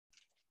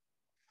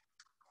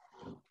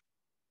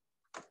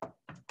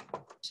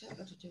that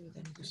got to do with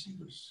anything?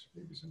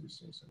 Maybe somebody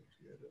saying something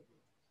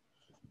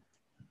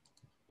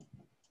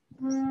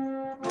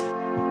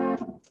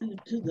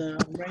to the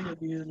right of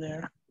you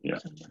there. Yeah.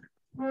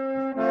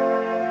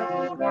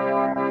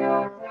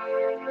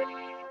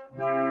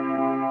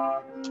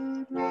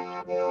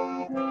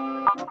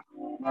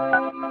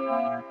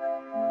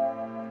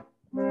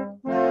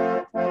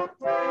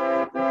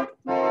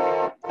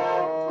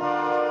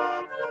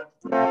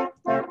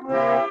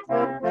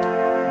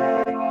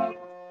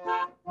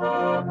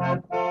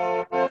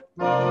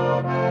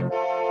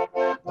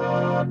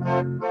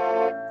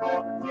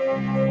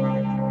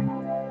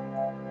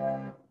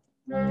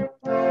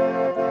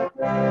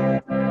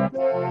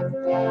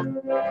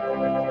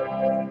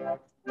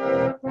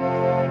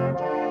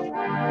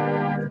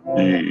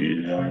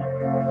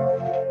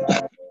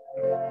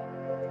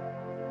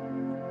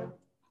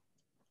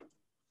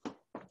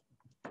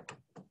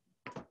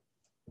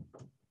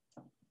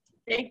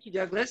 Thank you,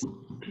 Douglas.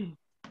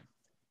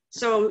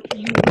 So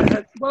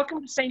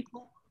welcome to St.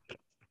 Paul's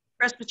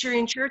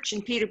Presbyterian Church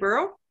in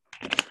Peterborough.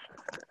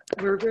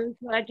 We're very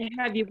glad to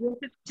have you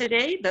with us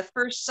today, the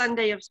first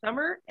Sunday of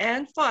summer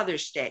and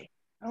Father's Day.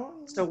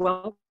 So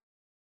welcome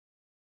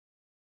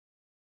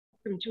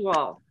to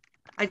all.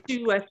 I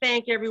do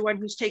thank everyone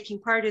who's taking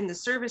part in the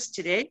service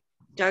today.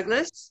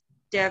 Douglas,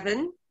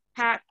 Devin,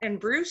 Pat and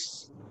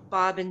Bruce,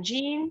 Bob and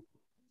Jean,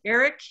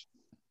 Eric,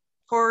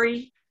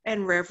 Corey,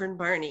 and Reverend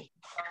Barney.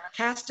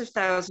 Cast of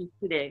thousands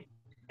today.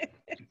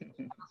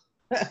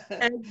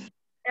 And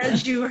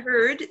as you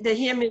heard, the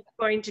hymn is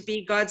going to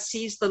be God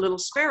Sees the Little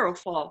Sparrow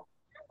Fall.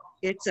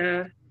 It's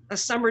a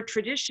summer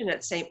tradition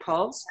at St.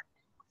 Paul's,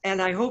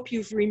 and I hope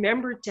you've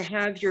remembered to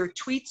have your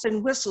tweets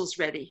and whistles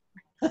ready,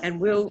 and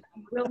we'll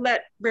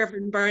let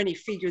Reverend Barney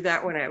figure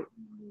that one out.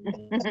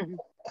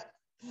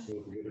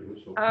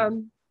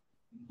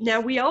 Now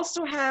we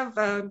also have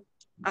an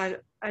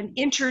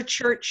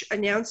inter-church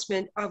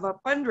announcement of a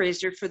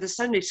fundraiser for the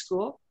Sunday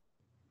school.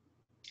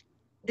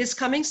 This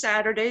coming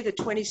Saturday, the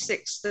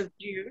 26th of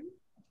June,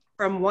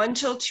 from 1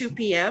 till 2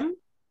 p.m.,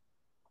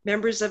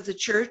 members of the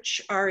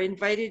church are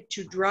invited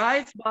to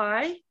drive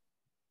by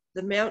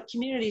the Mount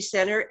Community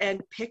Center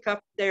and pick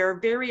up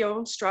their very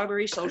own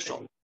strawberry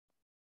social.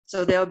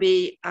 So there'll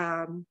be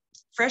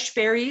fresh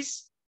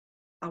berries,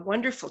 a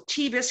wonderful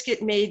tea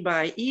biscuit made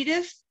by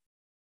Edith,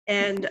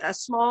 and a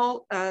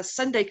small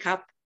sundae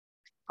cup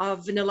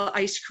of vanilla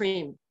ice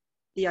cream.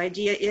 The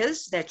idea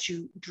is that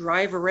you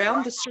drive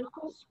around the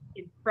circle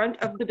in front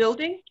of the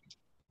building,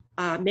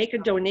 make a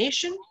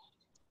donation,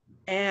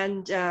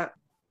 and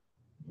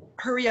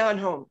hurry on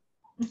home.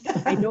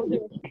 I know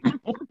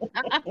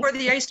for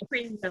the ice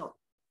cream milk.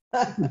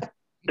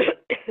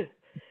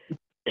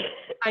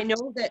 I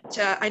know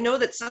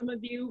that some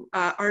of you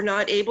are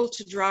not able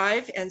to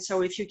drive, and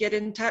so if you get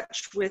in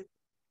touch with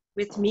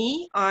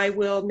me, I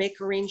will make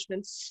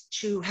arrangements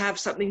to have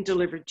something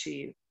delivered to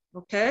you.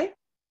 Okay?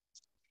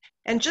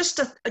 And just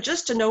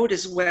a note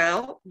as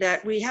well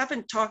that we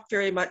haven't talked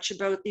very much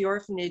about the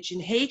orphanage in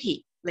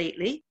Haiti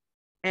lately.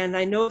 And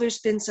I know there's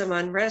been some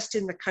unrest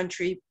in the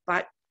country,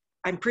 but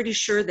I'm pretty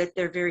sure that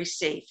they're very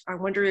safe. I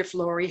wonder if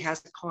Lori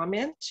has a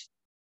comment.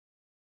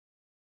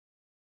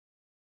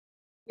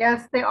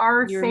 Yes, they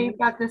are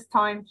safe at this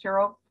time,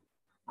 Cheryl.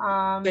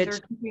 They're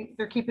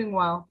keeping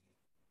well.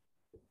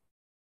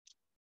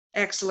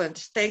 Excellent.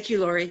 Thank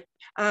you, Lori.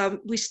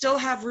 We still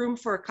have room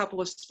for a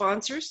couple of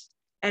sponsors.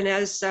 And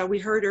as we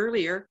heard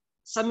earlier,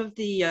 some of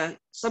the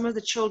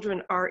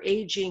children are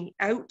aging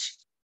out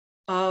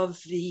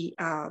of the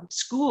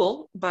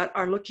school, but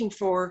are looking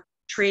for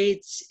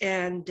trades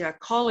and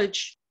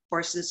college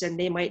courses, and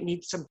they might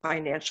need some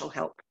financial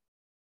help.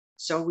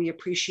 So we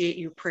appreciate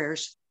your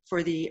prayers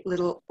for the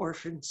little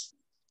orphans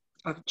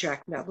of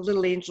Jackmel, the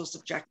little angels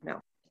of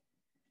Jackmel.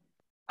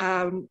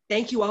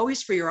 Thank you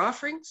always for your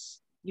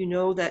offerings. You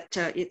know that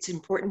it's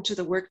important to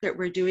the work that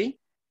we're doing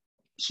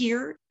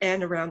here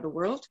and around the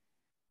world.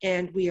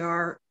 And we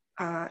are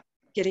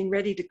getting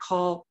ready to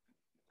call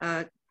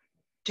to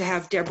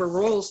have Deborah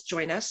Rolls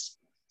join us.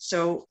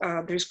 So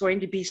there's going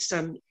to be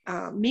some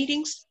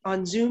meetings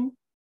on Zoom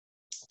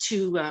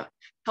to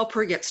help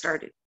her get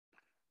started.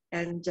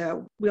 And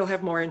we'll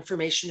have more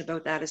information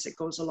about that as it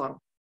goes along.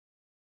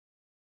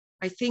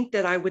 I think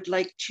that I would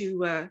like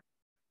to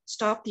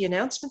stop the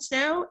announcements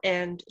now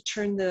and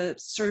turn the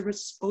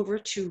service over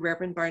to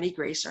Reverend Barney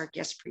Grace, our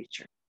guest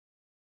preacher.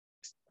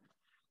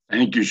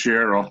 Thank you,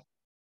 Cheryl.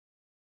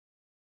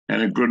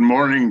 And a good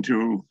morning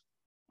to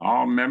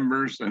all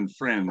members and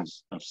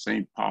friends of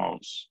St.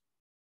 Paul's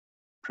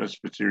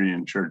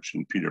Presbyterian Church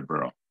in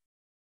Peterborough.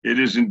 It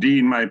is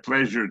indeed my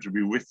pleasure to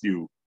be with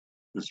you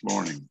this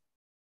morning.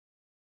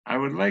 I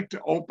would like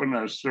to open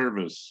our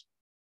service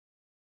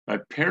by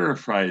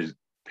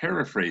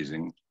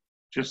paraphrasing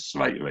just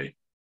slightly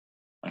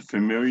a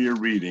familiar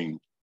reading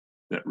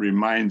that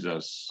reminds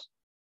us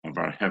of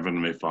our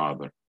Heavenly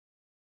Father.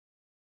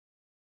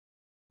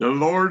 The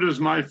Lord is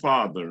my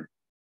Father,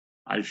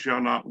 I shall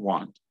not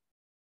want.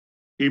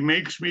 He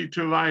makes me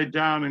to lie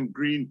down in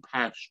green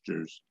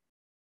pastures.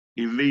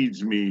 He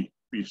leads me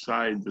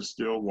beside the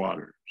still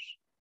waters.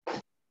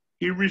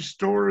 He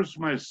restores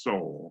my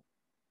soul.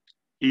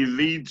 He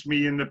leads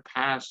me in the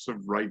paths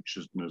of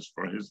righteousness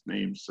for his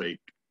name's sake.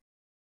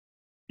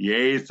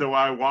 Yea, though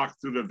I walk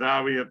through the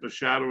valley of the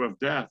shadow of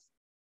death,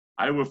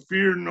 I will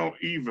fear no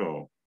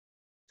evil,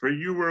 for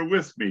you are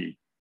with me.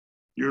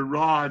 Your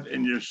rod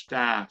and your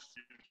staff,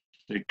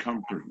 they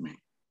comfort me.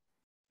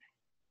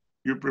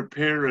 You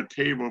prepare a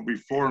table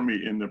before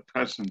me in the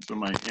presence of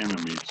my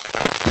enemies.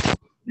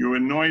 You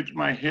anoint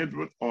my head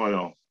with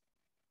oil.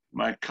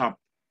 My cup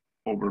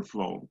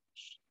overflows.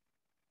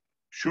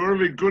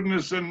 Surely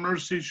goodness and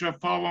mercy shall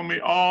follow me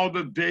all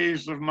the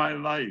days of my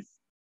life,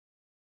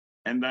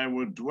 and I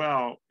will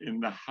dwell in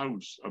the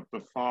house of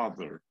the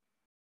Father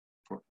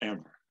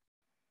forever.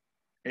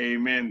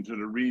 Amen to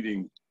the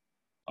reading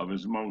of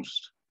his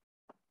most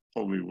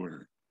holy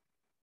word.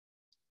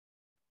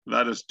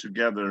 Let us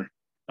together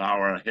bow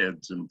our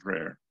heads in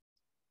prayer.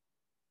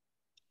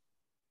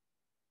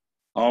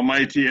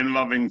 Almighty and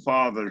loving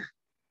Father,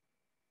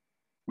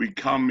 we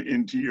come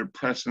into your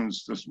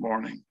presence this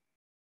morning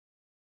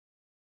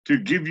to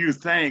give you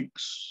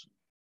thanks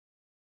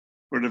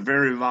for the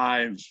very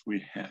lives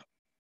we have.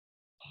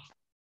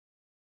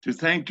 To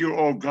thank you,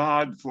 O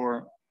God,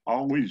 for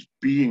always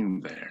being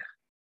there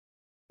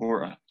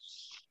for us.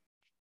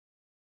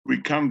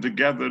 We come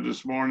together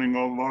this morning,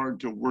 O Lord,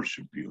 to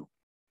worship you,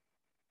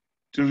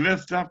 to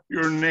lift up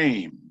your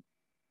name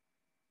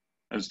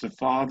as the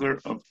Father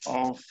of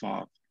all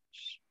fathers.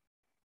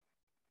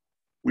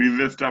 We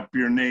lift up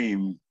your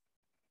name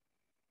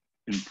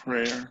in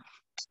prayer,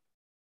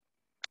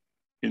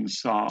 in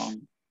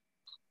song,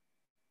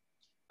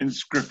 in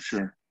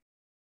scripture,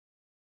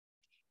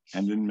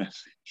 and in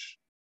message.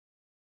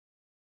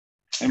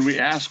 And we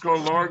ask, O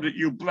Lord, that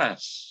you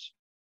bless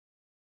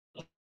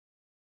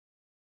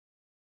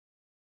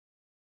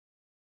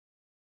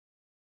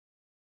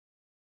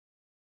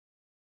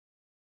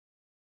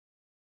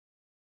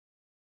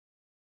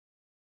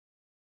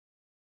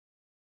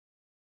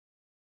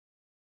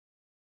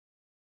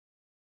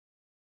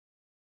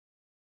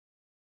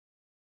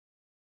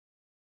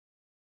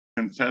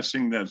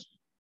confessing that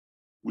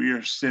we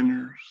are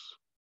sinners,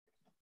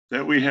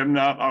 that we have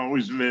not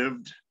always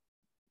lived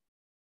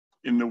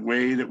in the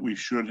way that we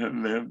should have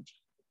lived,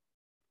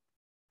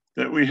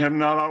 that we have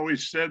not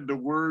always said the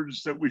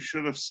words that we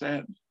should have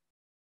said,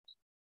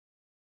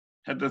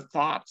 had the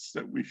thoughts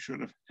that we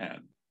should have had.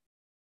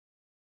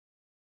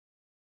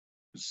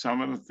 Some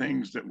of the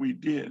things that we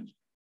did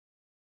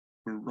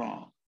were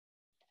wrong.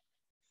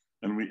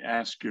 And we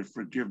ask your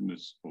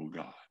forgiveness, O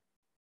God.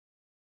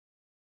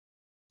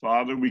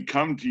 Father, we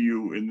come to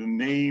you in the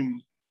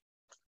name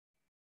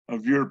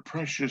of your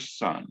precious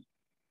Son,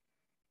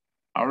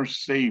 our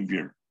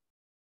Savior,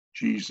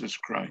 Jesus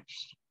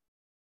Christ,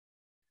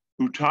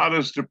 who taught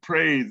us to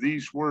pray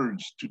these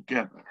words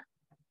together.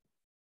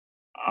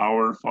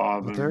 Our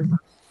Father,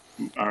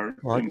 who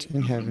art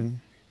in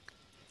heaven,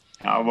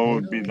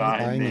 hallowed be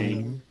thy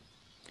name.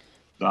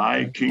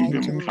 Thy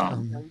kingdom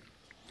come.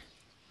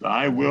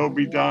 Thy will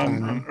be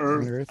done on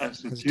earth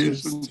as it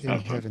is in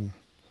heaven.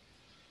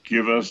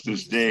 Give us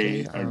this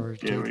day our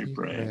daily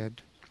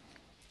bread,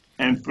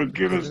 and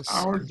forgive us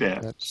our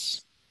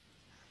debts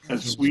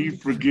as we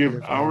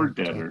forgive our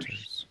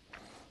debtors.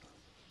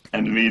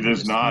 And lead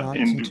us not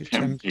into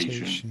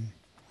temptation,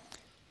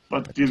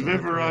 but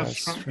deliver us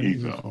from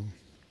evil.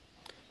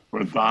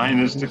 For thine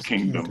is the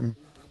kingdom,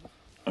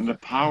 and the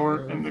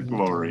power and the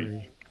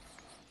glory,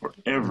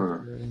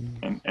 forever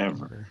and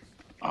ever.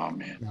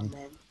 Amen.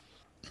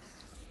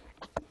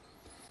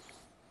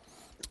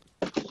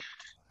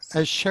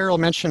 As Cheryl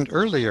mentioned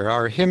earlier,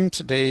 our hymn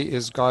today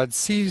is God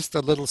Sees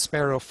the Little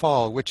Sparrow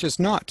Fall, which is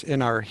not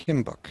in our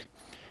hymn book.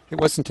 It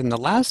wasn't in the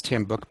last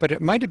hymn book, but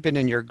it might have been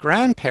in your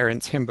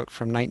grandparents' hymn book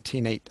from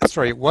 1918.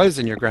 Sorry, it was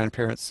in your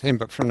grandparents' hymn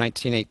book from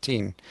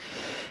 1918.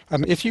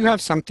 If you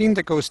have something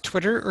that goes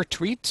Twitter or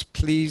tweet,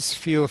 please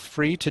feel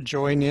free to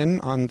join in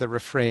on the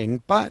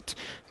refrain, but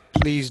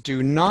please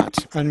do not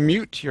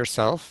unmute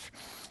yourself.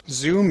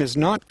 Zoom is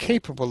not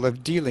capable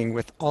of dealing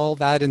with all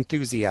that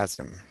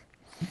enthusiasm.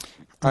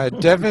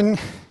 Devin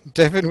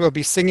will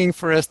be singing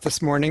for us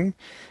this morning,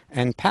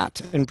 and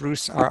Pat and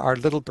Bruce are our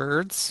little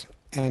birds.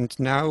 And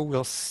now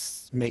we'll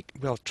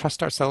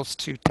trust ourselves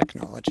to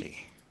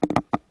technology.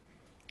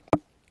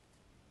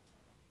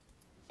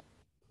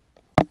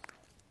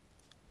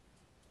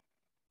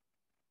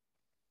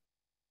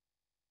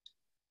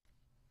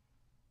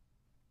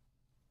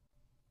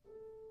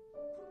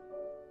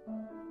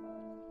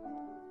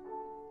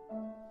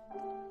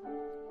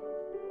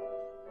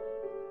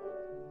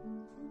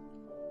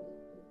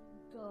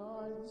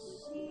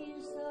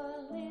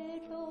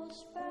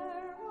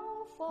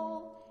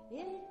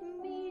 It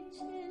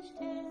meets his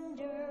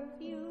tender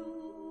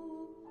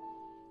view.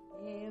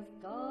 If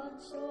God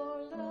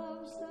so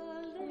loves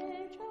the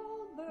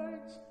little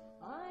birds,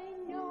 I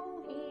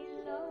know he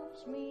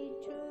loves me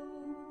too.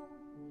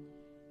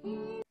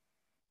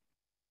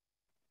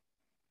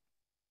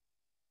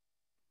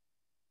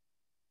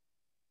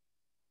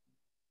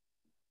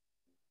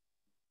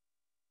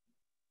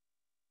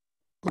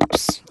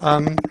 Oops.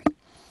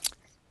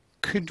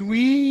 Could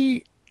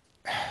we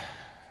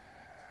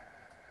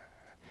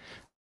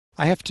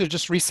I have to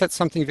just reset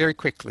something very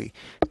quickly.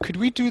 Could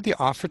we do the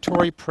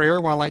offertory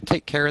prayer while I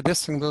take care of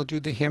this and we'll do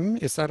the hymn?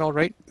 Is that all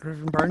right,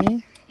 Reverend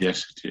Barney?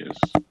 Yes, it is.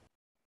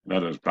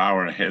 Let us bow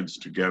our heads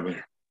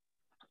together.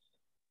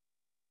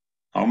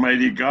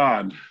 Almighty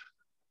God,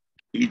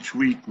 each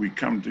week we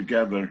come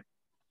together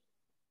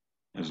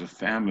as a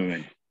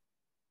family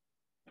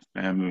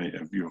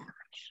of yours.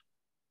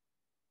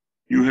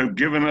 You have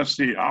given us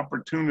the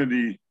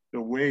opportunity,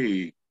 the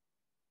way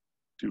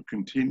to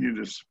continue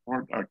to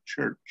support our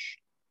church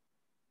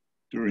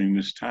during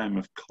this time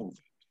of COVID.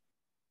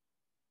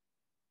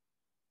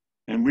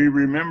 And we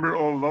remember,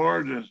 oh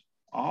Lord, that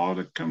all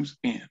that comes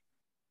in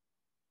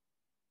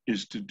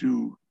is to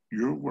do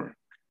your work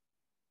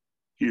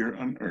here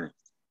on earth,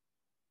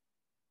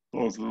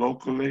 both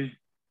locally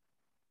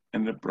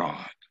and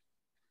abroad.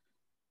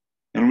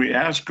 And we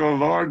ask, oh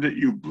Lord, that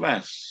you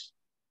bless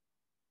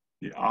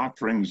the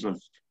offerings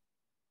of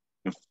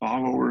the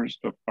followers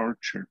of our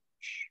church.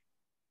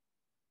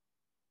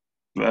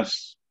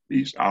 Bless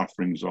these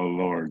offerings, O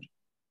Lord,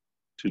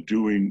 to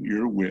doing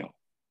your will.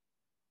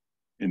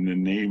 In the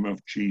name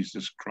of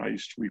Jesus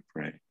Christ, we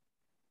pray.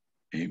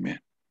 Amen.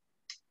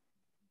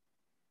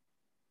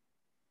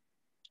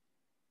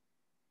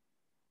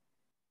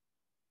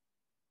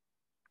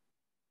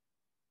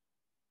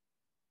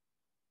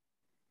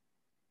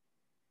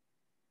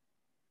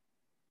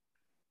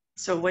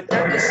 So what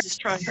Douglas is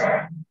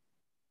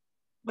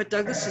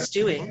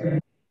doing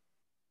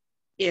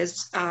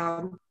is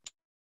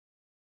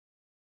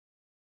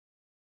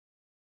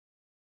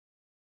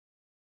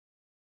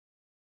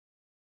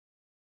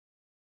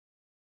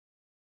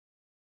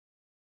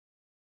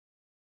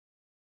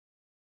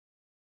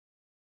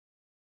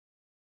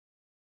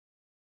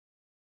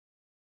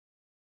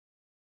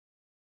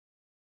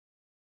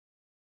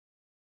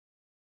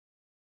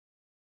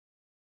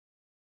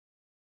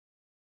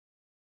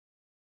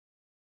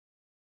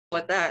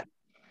what that.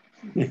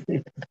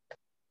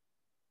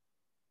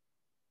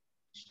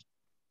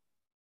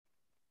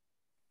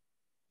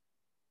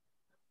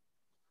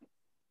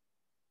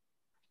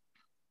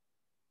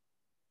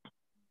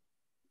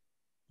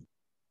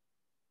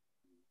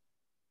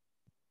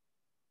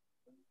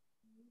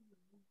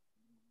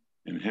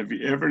 And have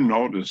you ever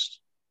noticed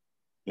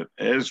that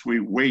as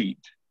we wait,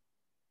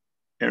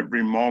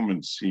 every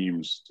moment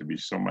seems to be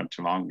so much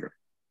longer?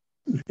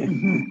 But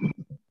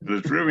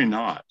it's really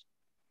not.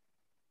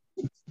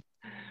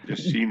 It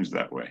just seems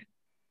that way.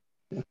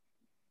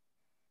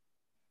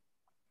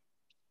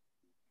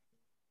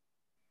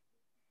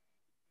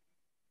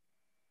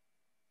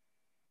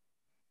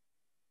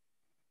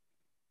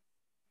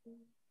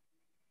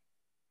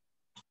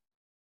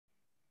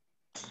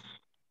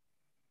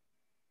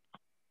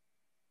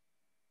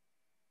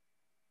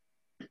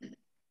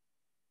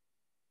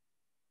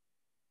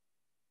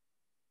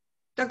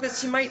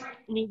 Douglas, you might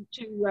need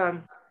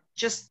to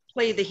just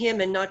play the hymn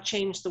and not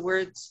change the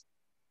words.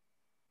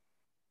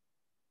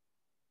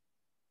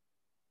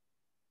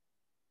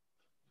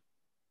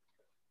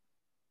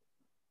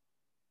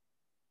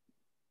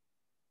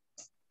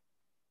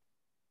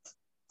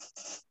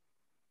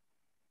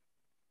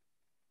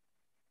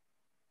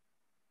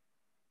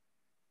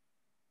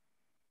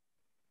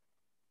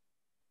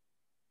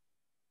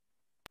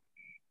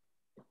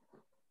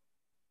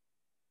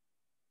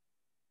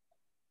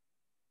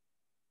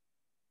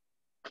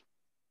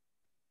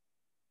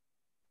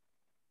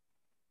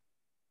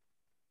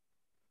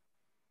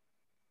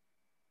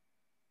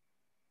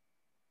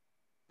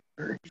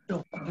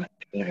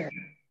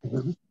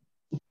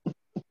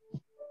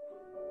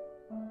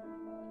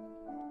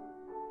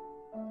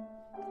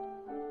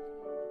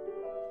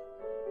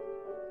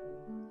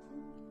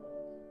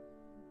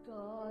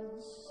 God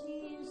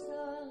sees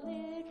the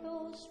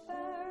little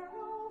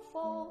sparrow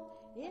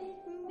fall, it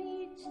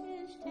meets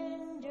his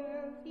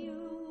tender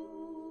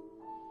view.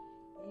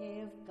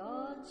 If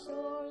God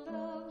so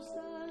loves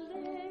the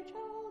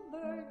little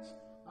birds,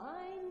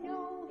 I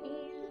know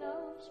he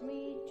loves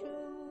me too.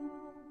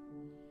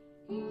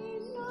 He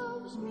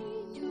loves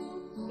me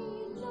too,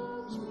 he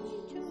loves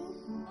me too,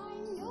 I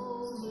know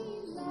he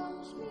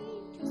loves me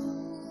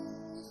too.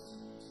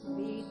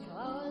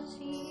 Because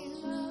he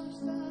loves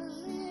the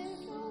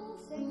little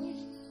things,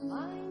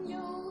 I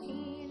know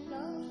he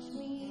loves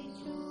me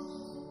too.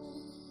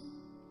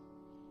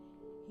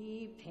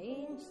 He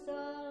paints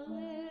the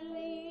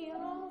lily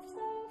of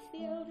the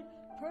field,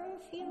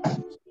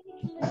 perfumes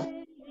each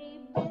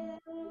lily bell.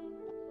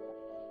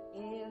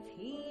 If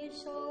he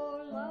so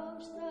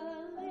loves the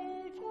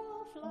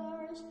little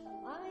flowers,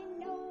 I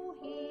know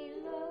he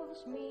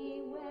loves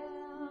me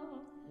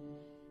well.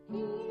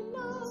 He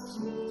loves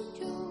me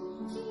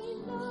too, he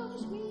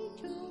loves me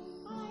too,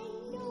 I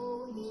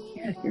know he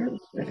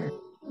loves me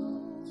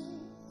too.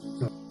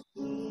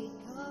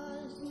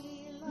 Because he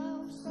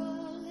loves the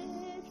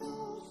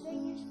little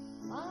things,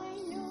 I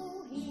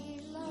know he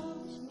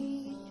loves me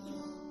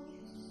too.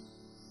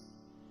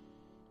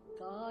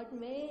 God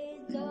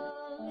made the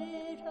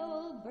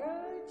little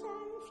birds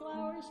and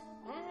flowers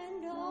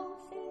and all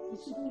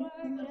things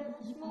large and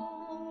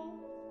small.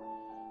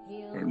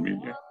 Or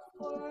media.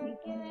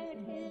 forget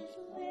his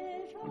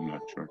little I'm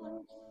not sure.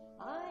 ones.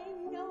 I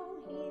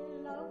know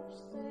he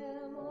loves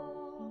them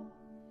all.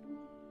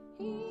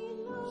 He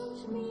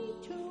loves me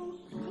too.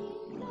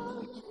 He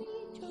loves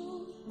me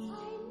too.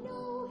 I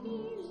know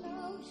he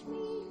loves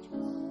me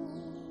too.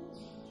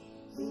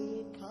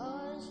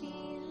 Because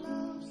he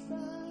loves the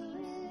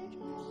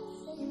little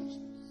things.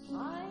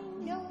 I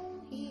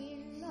know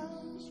he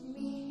loves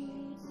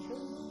me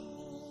too.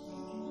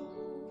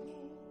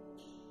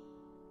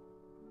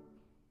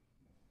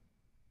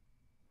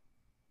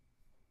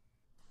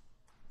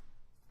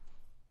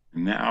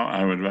 Now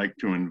I would like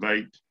to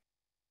invite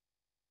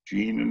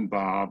Jean and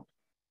Bob,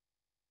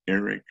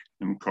 Eric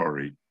and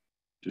Corey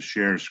to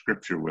share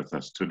scripture with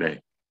us today.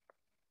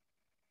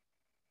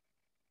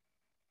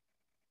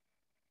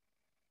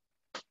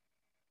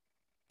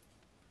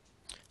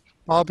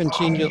 Bob and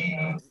Jean,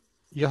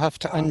 you'll have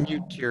to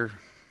unmute your...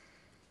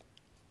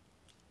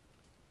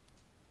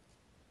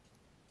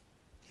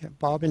 Yeah,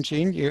 Bob and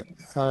Jean,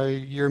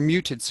 you're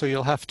muted, so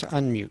you'll have to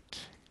unmute.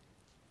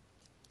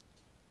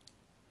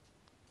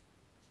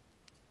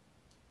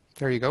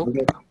 There you go.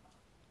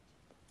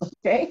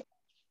 Okay.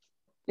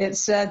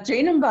 It's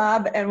Jane and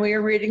Bob, and we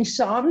are reading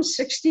Psalm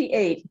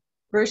 68,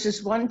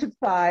 verses 1 to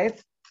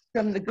 5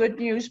 from the Good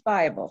News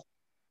Bible.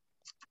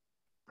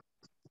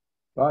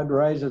 God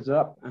rises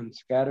up and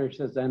scatters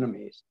his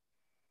enemies.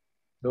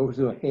 Those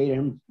who hate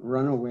him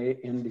run away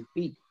in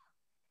defeat.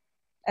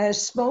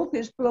 As smoke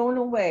is blown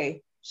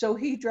away, so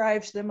he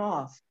drives them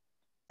off.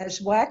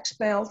 As wax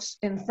melts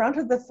in front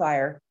of the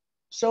fire,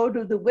 so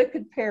do the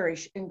wicked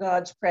perish in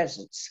God's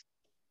presence.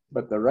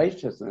 But the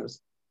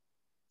righteousness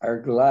are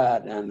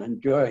glad and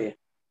enjoy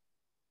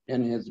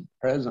in his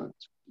presence.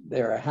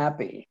 They are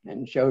happy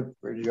and shout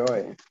for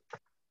joy.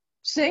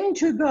 Sing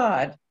to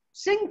God,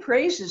 sing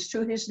praises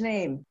to his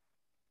name.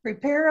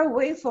 Prepare a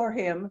way for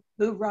him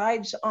who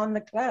rides on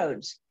the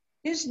clouds.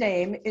 His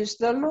name is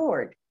the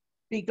Lord.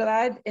 Be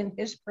glad in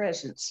his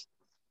presence.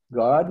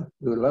 God,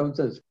 who loves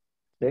his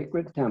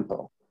sacred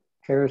temple,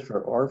 cares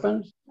for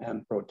orphans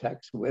and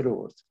protects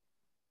widows.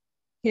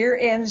 Here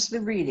ends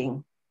the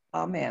reading.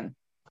 Amen.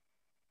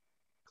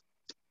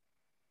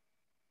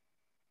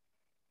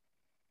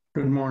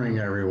 Good morning,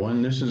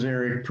 everyone. This is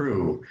Eric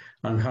Prue.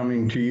 I'm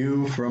coming to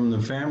you from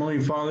the Family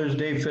Father's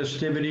Day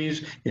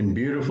festivities in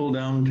beautiful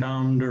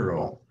downtown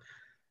Durrow.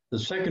 The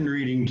second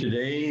reading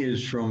today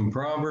is from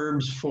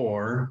Proverbs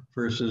 4,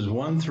 verses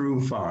 1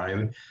 through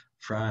 5,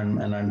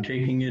 and I'm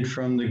taking it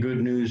from the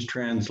Good News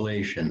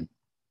translation.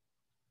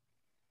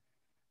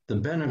 The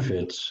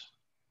benefits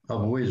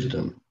of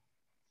wisdom.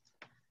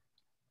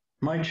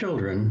 My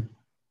children,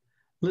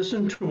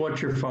 listen to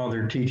what your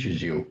father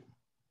teaches you.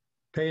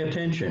 Pay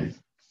attention,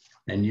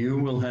 and you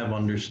will have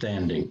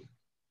understanding.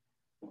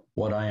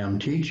 What I am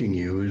teaching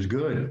you is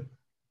good,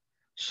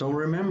 so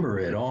remember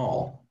it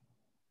all.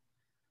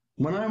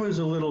 When I was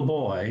a little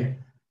boy,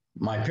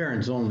 my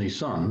parents' only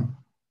son,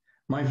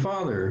 my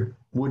father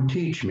would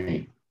teach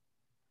me.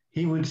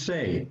 He would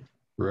say,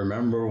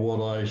 "Remember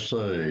what I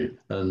say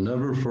and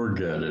never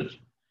forget it.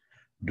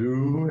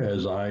 Do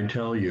as I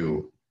tell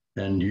you,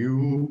 and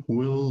you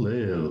will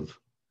live.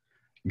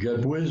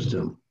 Get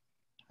wisdom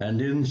and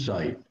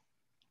insight.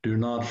 Do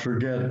not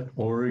forget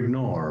or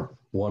ignore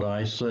what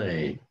I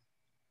say."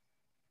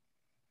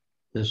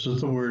 This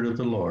is the word of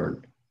the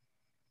Lord.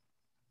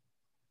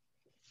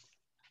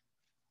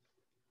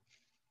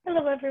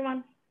 Hello,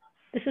 everyone.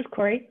 This is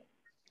Corey.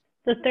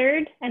 The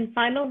third and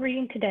final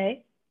reading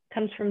today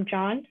comes from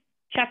John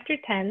chapter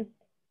 10,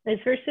 and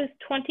is verses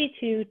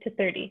 22 to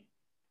 30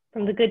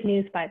 from the Good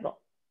News Bible.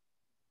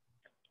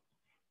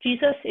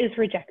 Jesus is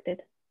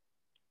rejected.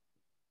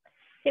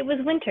 It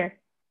was winter,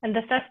 and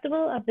the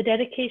festival of the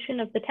dedication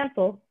of the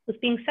temple was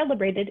being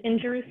celebrated in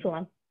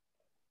Jerusalem.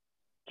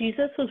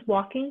 Jesus was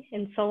walking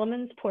in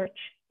Solomon's porch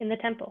in the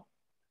temple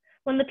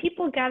when the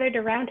people gathered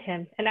around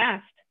him and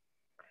asked,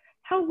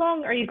 "How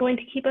long are you going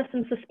to keep us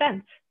in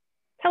suspense?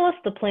 Tell us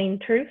the plain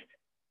truth.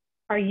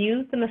 Are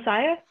you the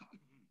Messiah?"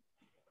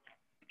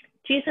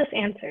 Jesus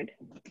answered,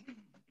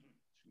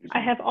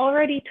 "I have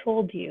already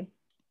told you,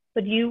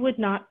 but you would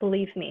not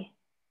believe me.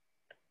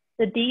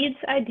 The deeds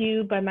I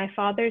do by my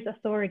Father's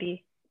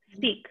authority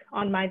speak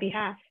on my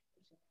behalf.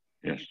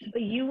 Yes.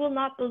 But you will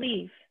not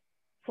believe,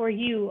 for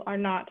you are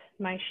not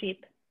my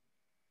sheep.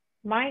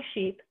 My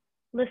sheep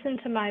listen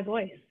to my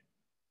voice.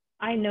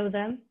 I know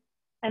them,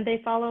 and they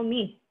follow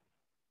me.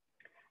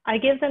 I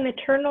give them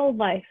eternal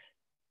life,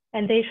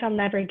 and they shall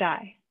never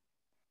die.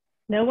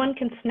 No one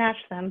can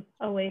snatch them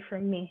away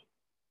from me.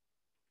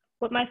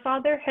 What my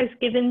Father has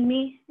given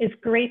me is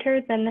greater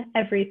than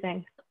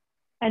everything,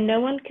 and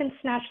no one can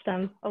snatch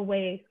them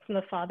away from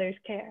the Father's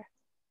care.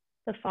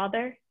 The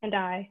Father and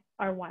I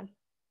are one."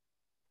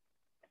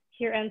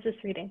 Here ends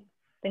this reading.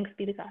 Thanks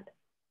be to God.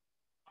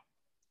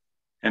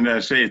 And I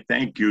say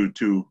thank you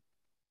to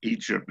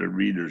each of the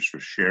readers for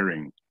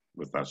sharing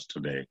with us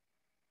today.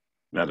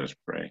 Let us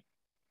pray.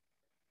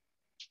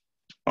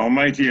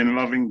 Almighty and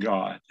loving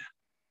God,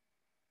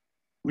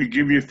 we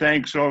give you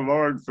thanks, O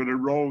Lord, for the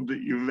road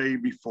that you lay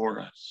before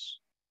us.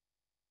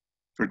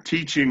 for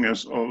teaching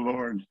us, O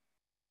Lord,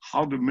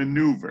 how to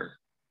maneuver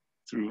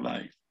through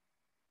life.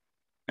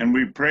 And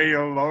we pray,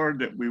 O Lord,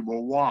 that we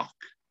will walk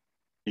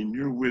in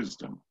your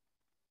wisdom,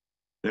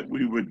 that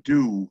we would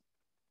do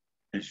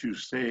as you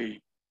say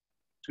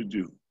to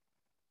do.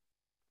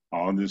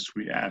 All this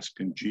we ask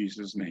in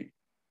Jesus' name.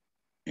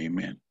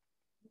 Amen.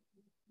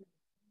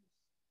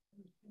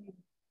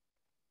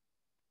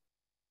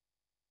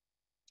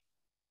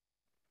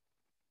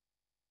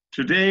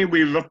 Today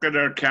we look at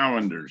our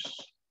calendars,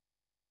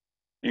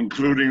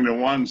 including the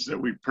ones that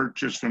we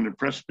purchased from the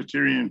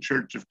Presbyterian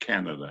Church of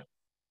Canada.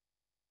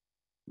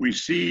 We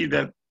see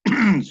that,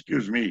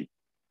 excuse me,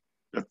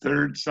 the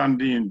third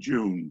Sunday in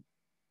June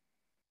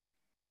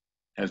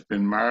has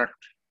been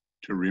marked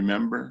to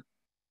remember,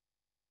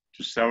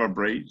 to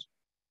celebrate,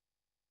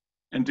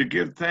 and to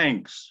give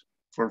thanks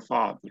for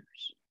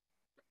fathers.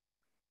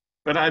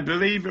 But I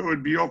believe it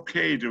would be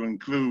okay to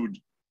include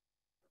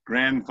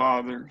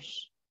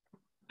grandfathers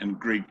and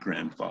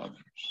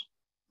great-grandfathers.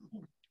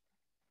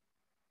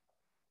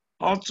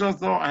 Also,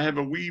 though, I have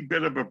a wee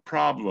bit of a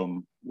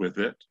problem with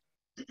it.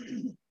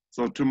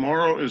 So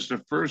tomorrow is the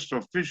first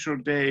official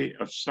day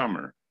of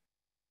summer.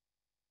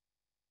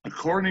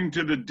 According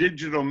to the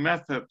digital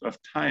method of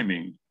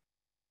timing,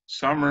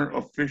 summer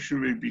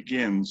officially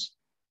begins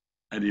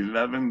at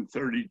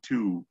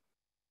 11:32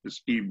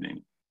 this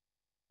evening,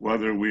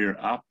 whether we are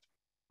up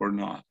or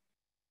not.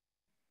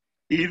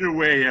 Either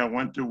way, I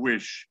want to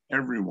wish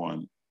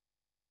everyone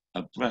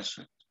a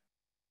blessed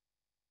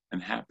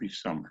and happy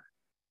summer.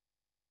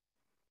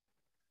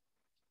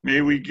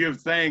 May we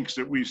give thanks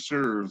that we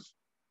serve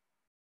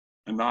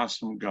an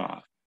awesome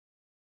God,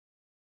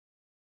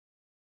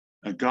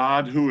 a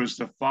God who is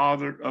the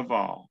Father of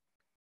all,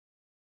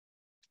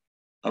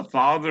 a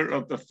father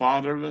of the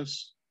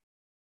fatherless,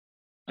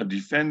 a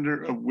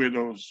defender of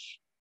widows,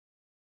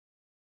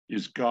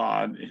 is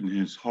God in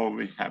his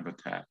holy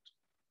habitat.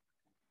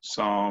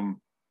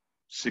 Psalm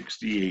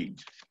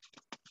 68,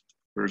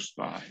 verse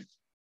 5.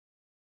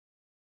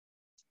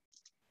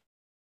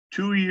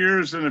 2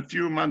 years and a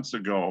few months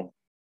ago,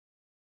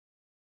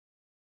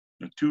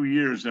 2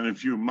 years and a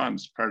few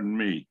months, pardon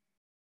me,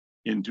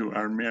 into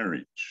our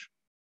marriage,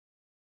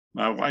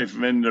 my wife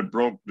Linda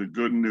broke the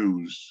good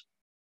news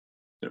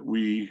that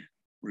we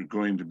were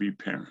going to be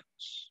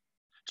parents.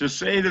 To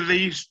say the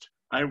least,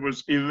 I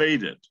was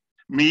elated.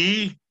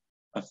 Me,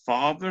 a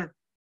father?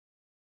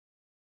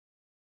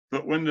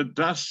 But when the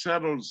dust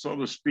settled, so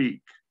to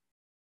speak,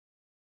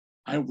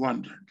 I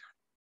wondered,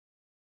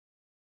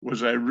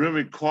 was I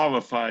really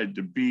qualified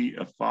to be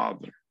a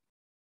father?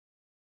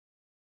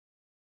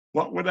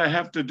 What would I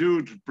have to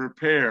do to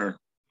prepare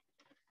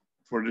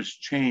for this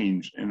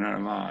change in our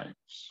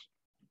lives?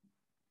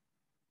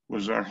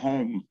 Was our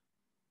home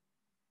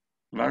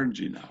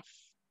large enough?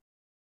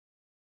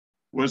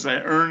 Was I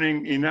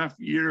earning enough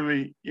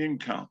yearly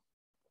income?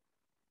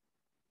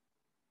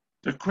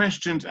 The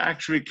questions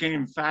actually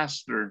came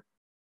faster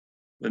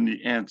than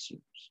the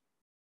answers.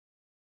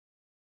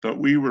 But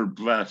we were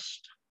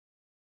blessed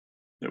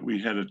that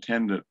we had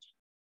attended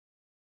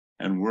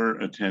and were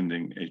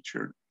attending a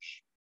church.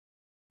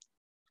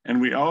 And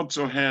we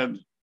also had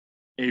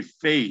a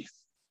faith.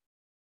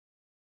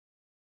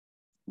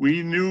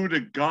 We knew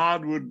that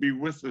God would be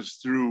with us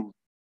through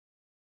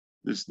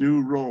this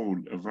new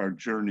road of our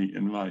journey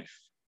in life.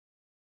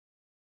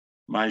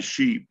 My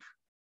sheep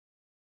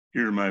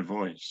hear my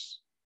voice,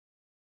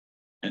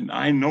 and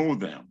I know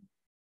them,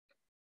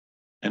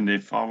 and they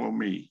follow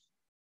me.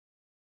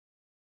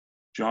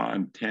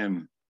 John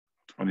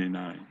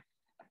 10:29.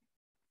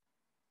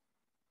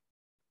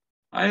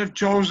 I have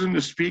chosen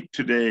to speak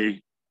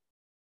today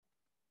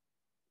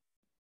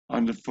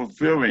on the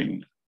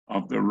fulfilling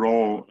of the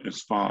role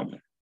as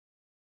father,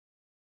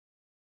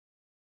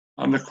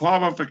 on the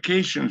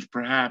qualifications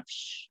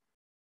perhaps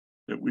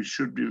that we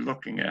should be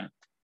looking at.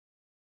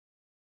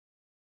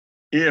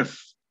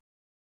 If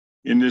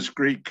in this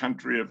great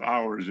country of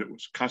ours it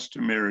was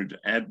customary to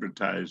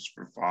advertise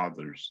for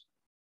fathers,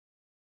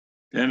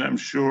 then I'm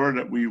sure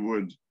that we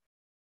would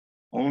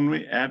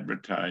only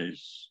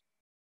advertise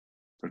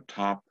for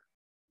top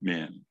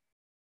men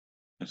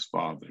as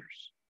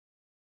fathers.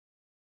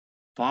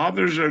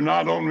 Fathers are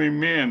not only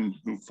men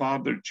who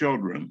father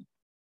children,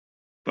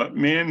 but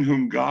men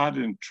whom God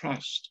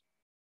entrusts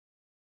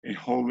a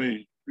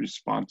holy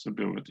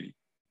responsibility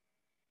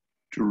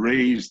to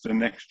raise the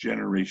next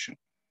generation.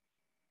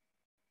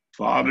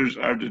 Fathers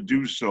are to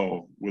do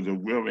so with a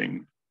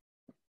willing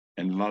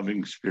and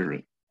loving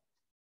spirit.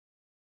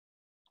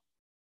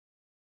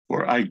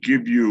 For I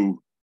give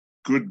you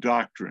good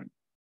doctrine.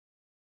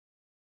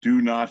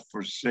 Do not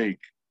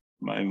forsake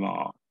my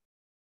law.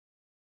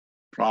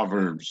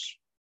 Proverbs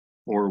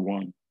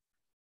 4:1.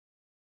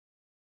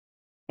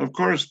 Of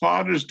course,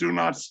 fathers do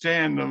not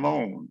stand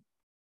alone.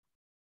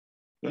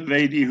 The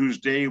lady whose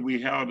day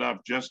we held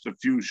up just a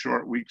few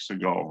short weeks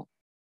ago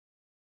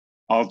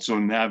also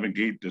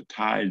navigate the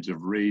tides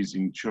of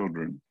raising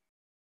children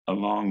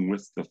along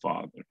with the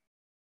father.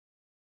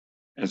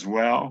 As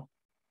well,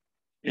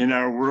 in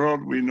our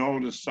world, we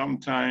notice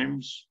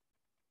sometimes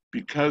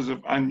because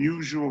of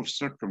unusual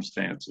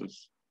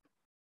circumstances,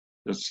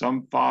 that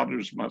some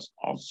fathers must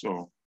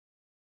also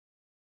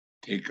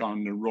take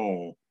on the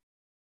role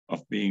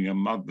of being a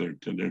mother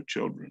to their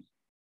children.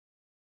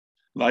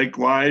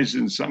 Likewise,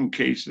 in some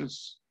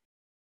cases,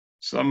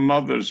 some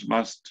mothers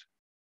must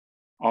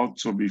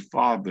also be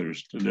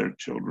fathers to their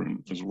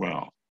children as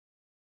well.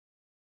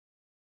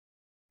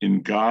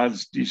 In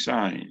God's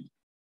design,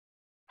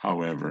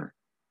 however,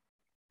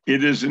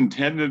 it is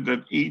intended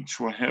that each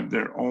will have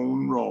their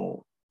own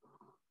role,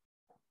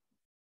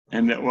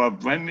 and that while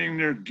blending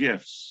their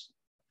gifts,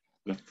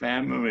 the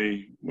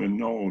family will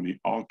know the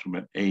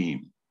ultimate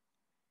aim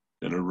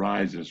that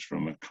arises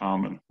from a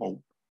common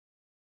hope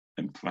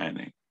and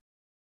planning.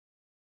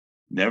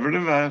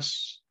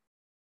 Nevertheless,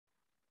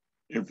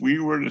 if we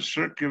were to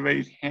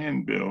circulate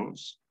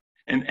handbills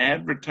and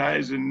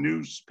advertise in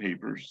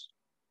newspapers,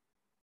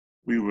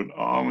 we would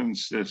all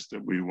insist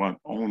that we want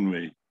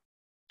only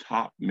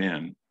top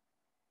men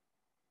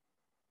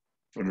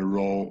for the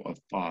role of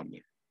father.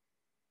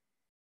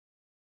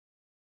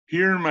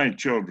 Hear, my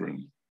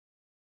children,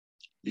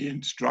 the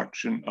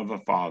instruction of a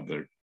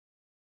father,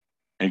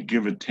 and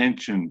give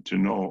attention to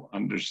know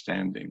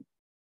understanding.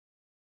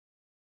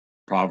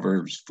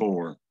 Proverbs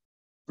 4,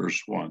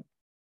 verse 1.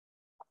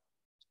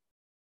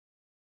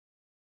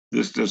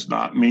 This does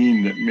not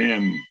mean that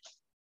men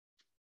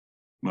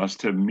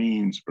must have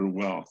means or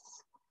wealth,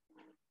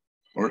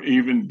 or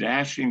even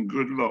dashing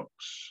good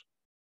looks.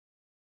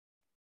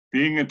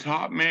 Being a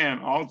top man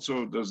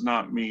also does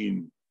not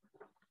mean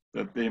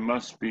that they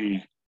must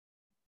be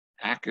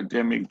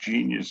academic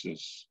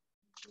geniuses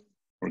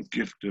or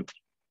gifted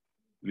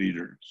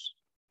leaders.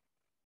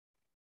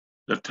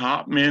 The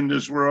top men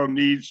this world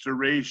needs to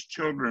raise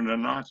children are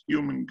not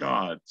human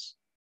gods,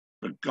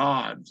 but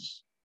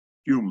God's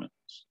humans.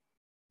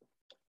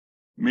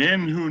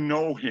 Men who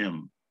know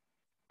him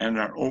and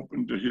are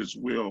open to his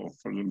will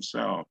for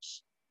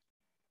themselves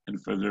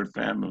and for their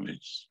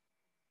families.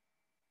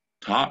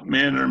 Top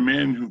men are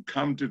men who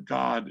come to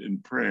God in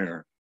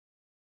prayer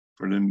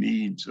for the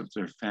needs of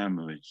their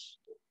families.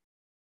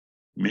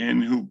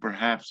 Men who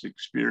perhaps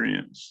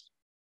experienced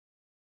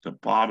the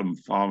bottom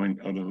falling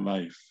out of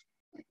life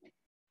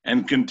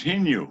and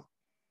continue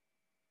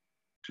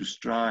to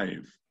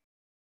strive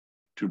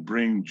to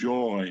bring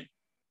joy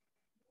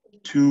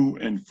to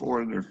and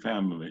for their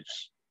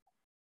families.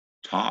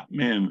 Top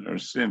men are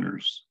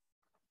sinners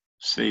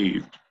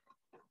saved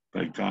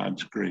by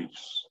God's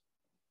grace.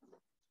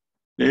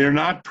 They are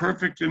not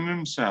perfect in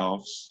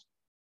themselves,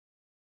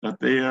 but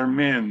they are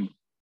men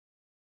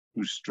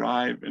who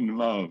strive and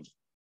love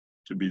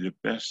to be the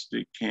best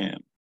they can,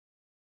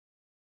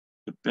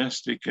 the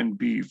best they can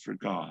be for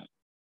God.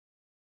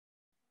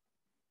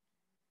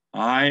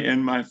 I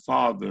and my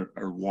Father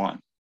are one.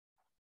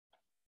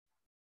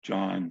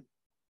 John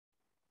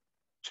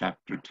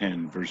chapter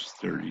 10, verse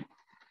 30.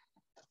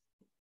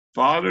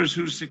 Fathers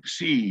who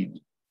succeed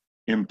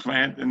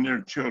implant in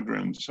their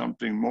children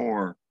something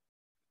more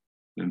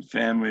than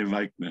family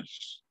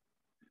likeness.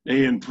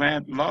 They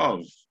implant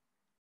love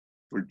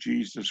for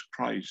Jesus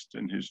Christ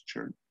and his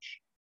church.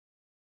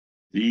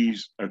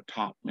 These are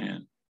top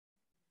men,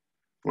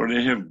 for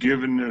they have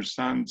given their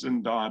sons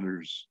and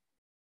daughters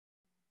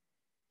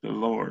the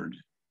Lord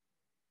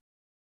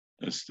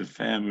as the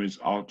family's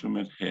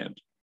ultimate head.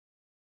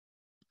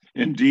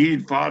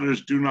 Indeed,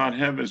 fathers do not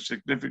have a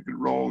significant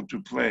role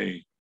to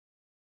play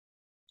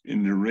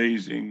in the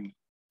raising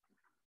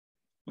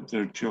of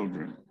their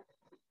children,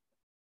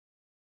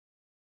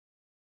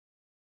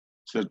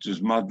 such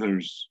as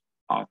mothers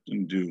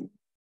often do.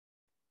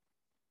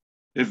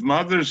 If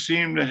mothers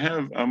seem to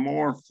have a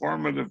more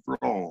formative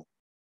role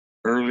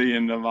early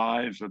in the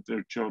lives of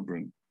their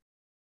children,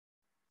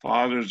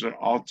 fathers are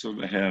also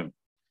to have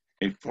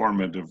a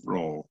formative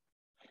role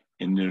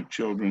in their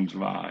children's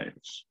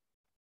lives,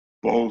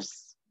 both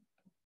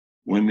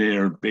when they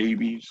are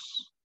babies,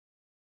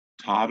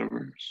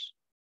 toddlers,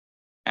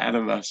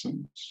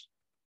 adolescents,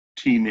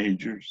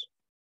 teenagers,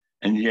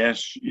 and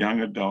yes,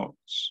 young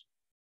adults.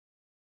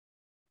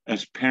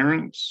 As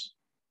parents,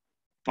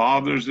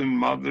 fathers and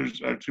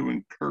mothers are to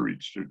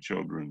encourage their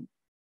children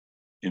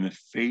in a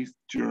faith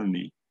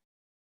journey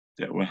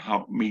that will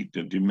help meet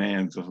the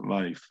demands of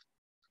life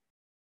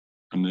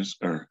on this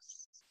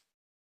earth.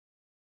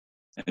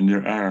 And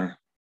there are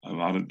a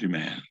lot of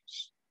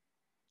demands.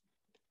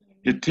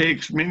 It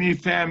takes many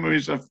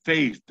families of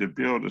faith to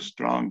build a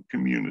strong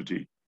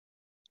community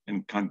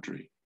and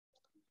country.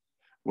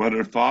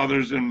 Whether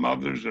fathers and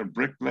mothers are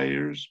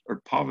bricklayers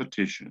or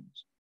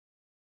politicians,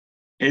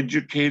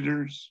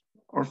 educators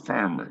or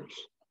farmers,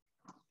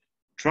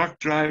 truck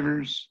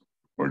drivers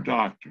or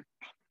doctors.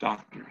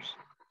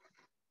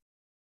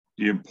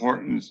 The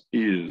importance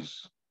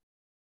is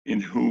in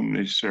whom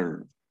they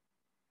serve,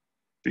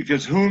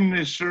 because whom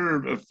they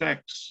serve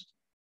affects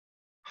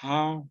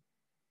how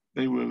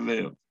they will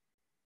live.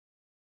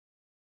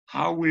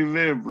 How we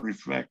live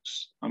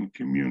reflects on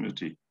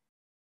community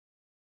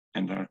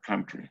and our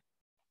country.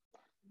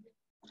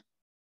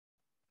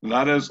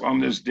 Let us, on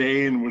this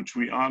day in which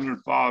we honor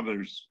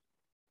fathers,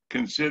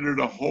 consider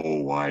the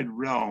whole wide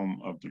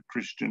realm of the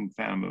Christian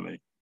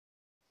family.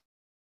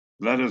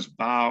 Let us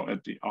bow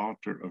at the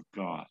altar of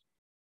God,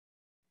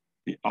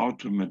 the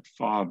ultimate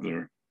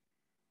Father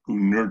who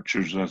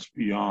nurtures us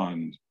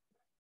beyond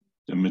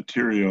the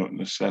material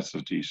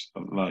necessities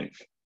of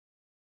life.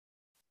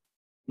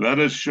 Let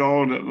us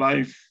show that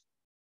life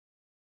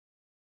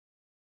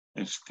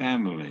as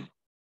family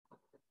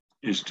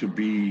is to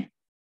be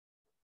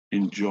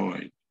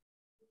enjoyed,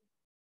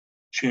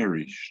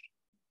 cherished,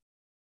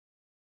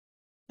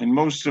 and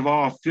most of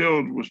all,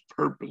 filled with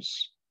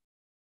purpose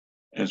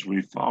as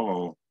we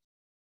follow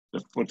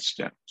the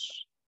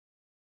footsteps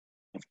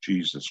of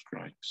Jesus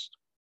Christ.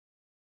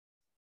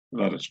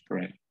 Let us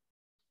pray.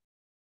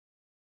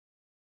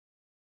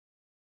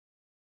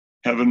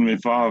 Heavenly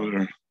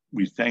Father,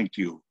 we thank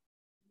you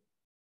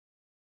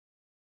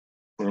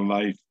for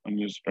life on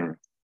this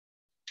earth.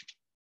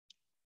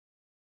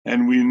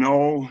 And we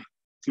know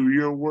through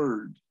your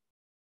word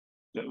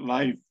that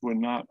life will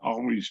not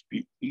always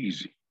be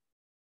easy.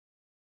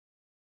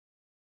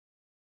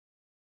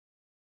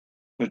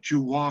 But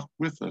you walk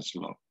with us,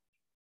 Lord,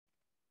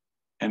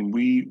 and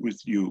we with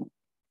you,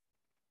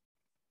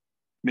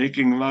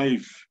 making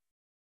life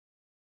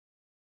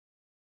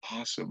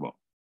possible,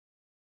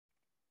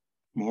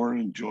 more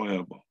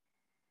enjoyable,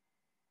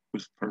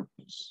 with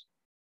purpose.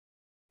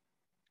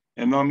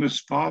 And on this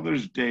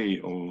Father's Day,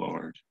 O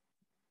Lord,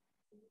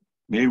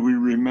 may we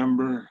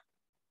remember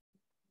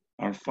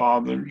our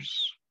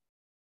fathers,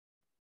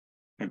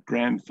 our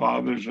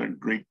grandfathers, our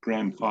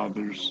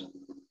great-grandfathers,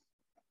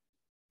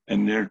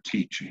 and their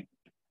teaching.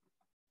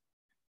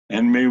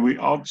 And may we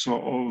also,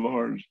 O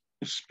Lord,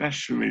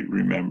 especially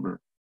remember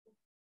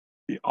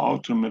the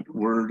ultimate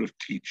word of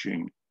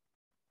teaching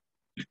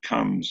that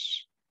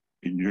comes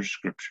in your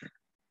scripture.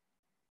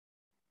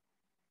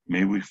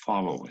 May we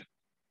follow it.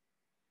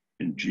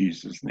 In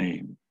Jesus'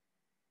 name,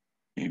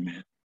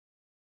 amen.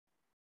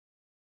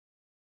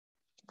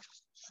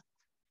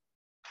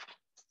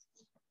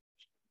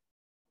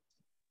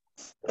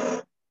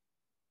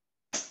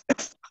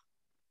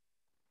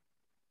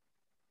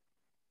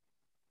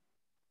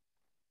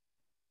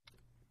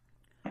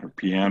 Our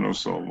piano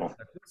solo.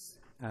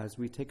 As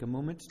we take a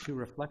moment to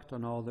reflect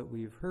on all that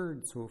we've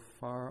heard so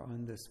far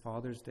on this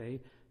Father's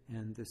Day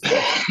and this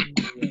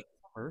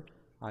summer,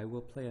 I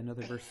will play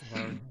another verse of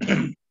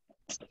our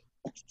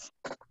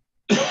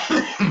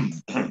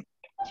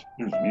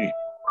Excuse me.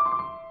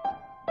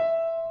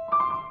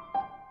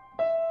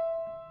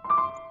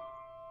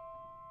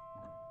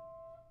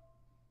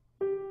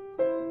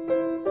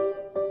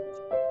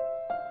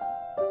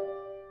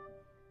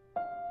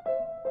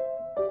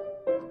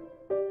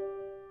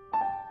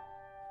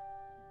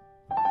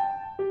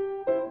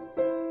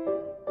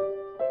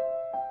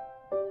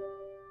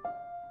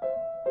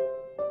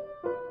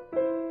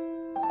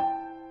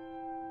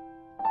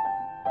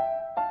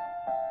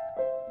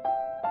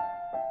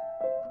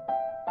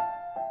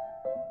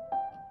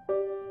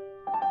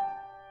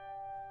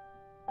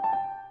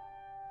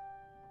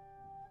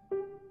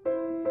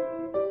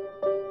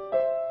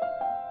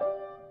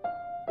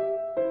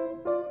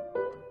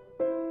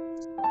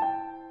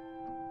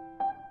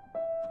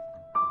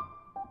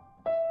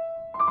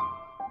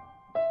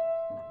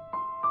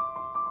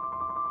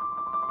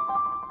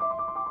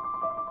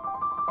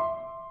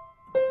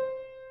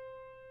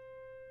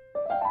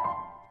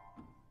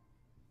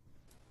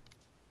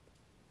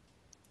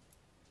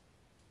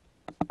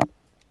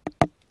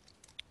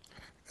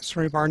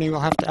 Sorry, Barney,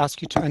 we'll have to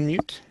ask you to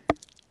unmute.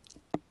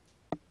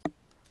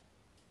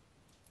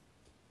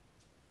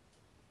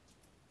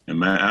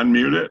 Am I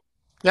unmuted?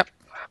 Yep.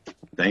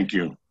 Thank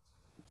you.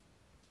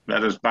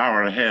 Let us bow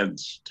our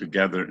heads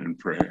together in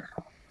prayer.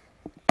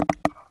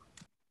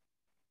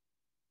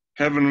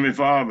 Heavenly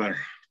Father,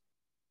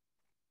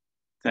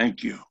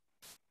 thank you.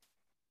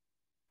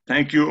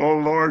 Thank you, O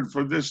Lord,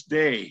 for this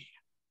day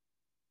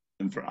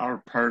and for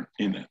our part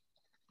in it.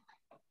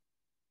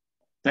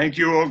 Thank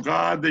you, O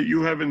God, that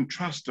you have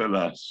entrusted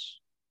us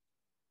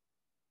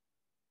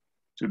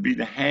to be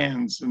the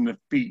hands and the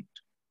feet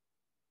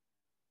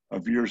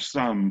of your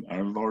Son,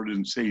 our Lord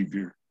and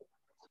Savior,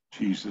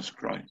 Jesus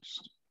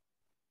Christ.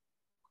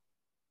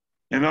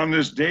 And on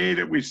this day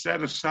that we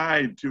set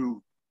aside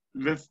to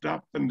lift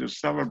up and to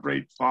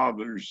celebrate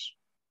fathers,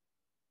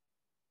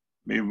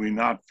 may we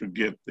not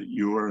forget that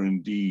you are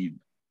indeed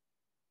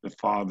the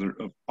Father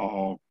of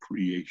all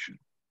creation.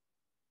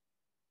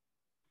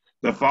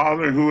 The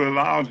Father who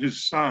allowed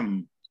his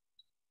Son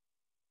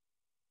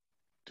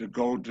to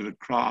go to the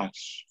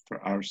cross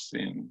for our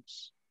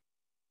sins.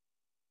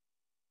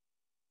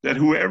 That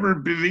whoever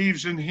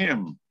believes in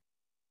him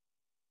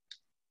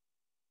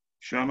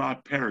shall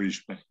not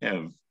perish but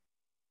have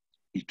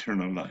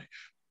eternal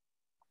life.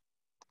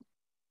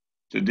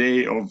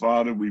 Today, O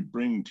Father, we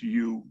bring to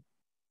you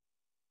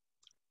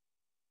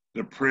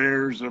the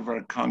prayers of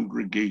our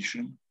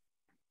congregation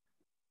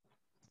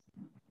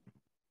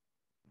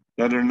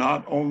that are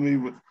not only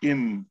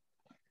within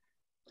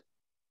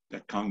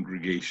the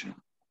congregation,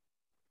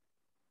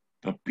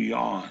 but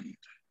beyond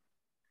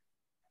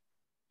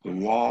the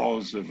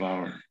walls of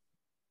our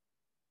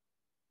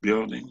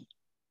building,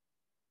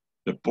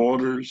 the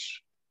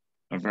borders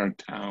of our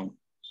towns,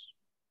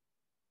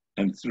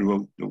 and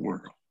throughout the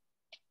world.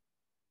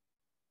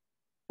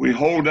 We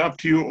hold up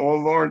to you, O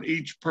Lord,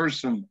 each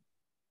person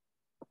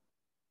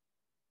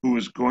who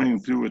is going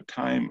through a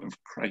time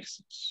of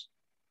crisis,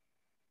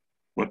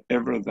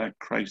 whatever that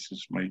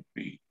crisis might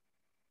be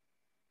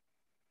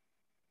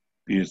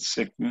it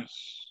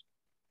sickness,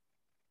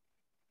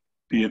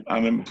 be it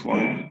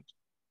unemployment,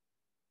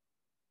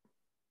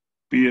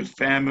 be it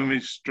family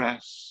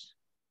stress,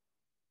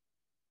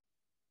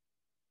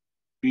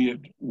 be it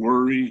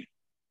worry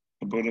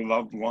about a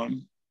loved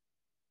one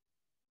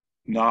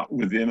not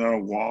within our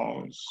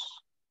walls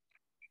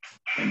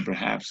and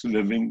perhaps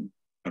living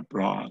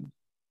abroad.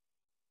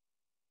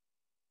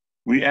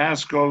 We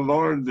ask, oh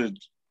Lord, that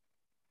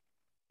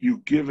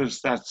you give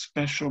us that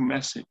special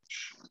message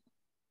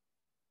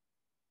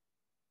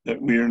that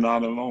we are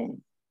not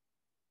alone,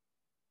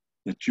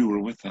 that you are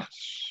with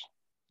us,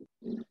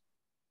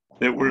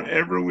 that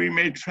wherever we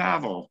may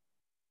travel,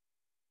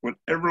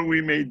 whatever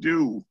we may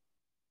do,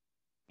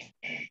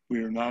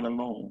 we are not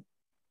alone,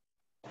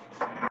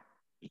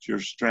 that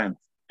your strength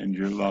and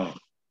your love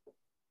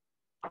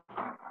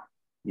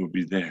will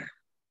be there.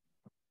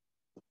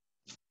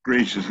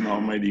 Gracious and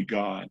almighty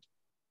God,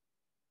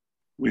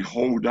 we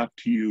hold up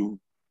to you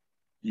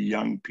the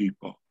young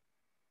people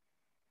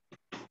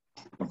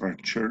of our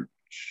church,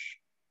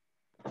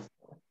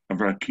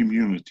 of our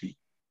community,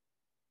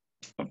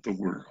 of the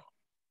world.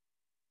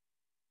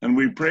 And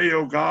we pray,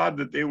 oh God,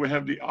 that they will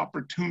have the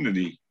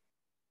opportunity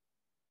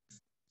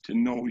to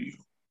know you,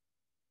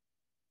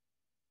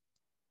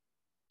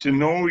 to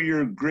know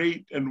your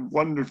great and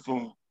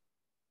wonderful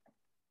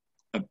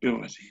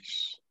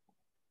abilities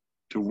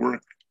to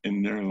work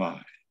in their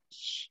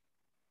lives.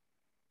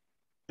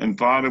 And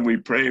Father, we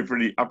pray for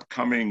the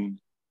upcoming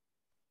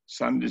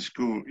Sunday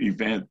school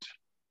event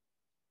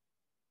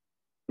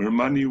where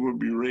money will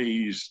be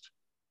raised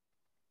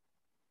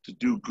to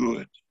do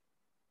good,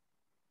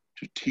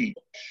 to teach,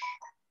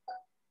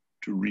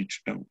 to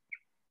reach out.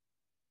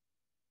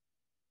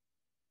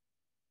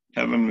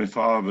 Heavenly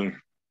Father,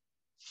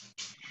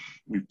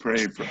 we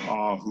pray for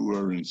all who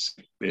are in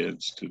sick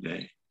beds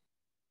today,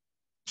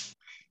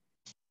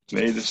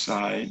 laid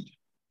aside,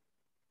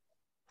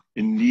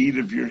 in need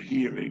of your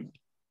healing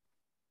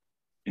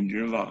and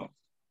your love.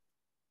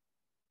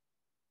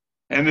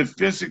 And if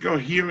physical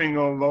healing,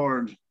 oh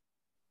Lord,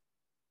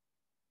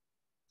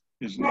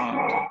 is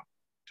not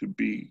to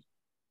be,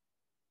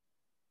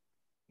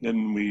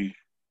 then we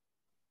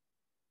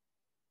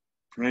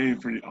pray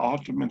for the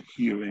ultimate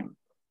healing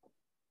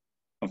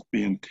of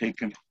being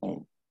taken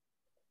home,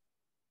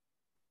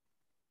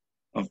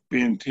 of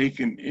being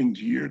taken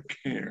into your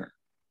care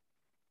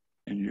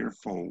and your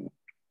fold,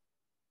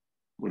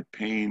 where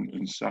pain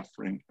and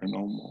suffering are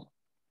no more.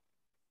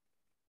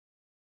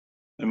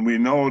 And we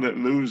know that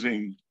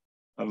losing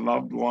a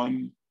loved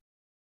one,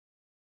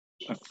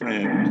 a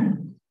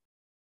friend,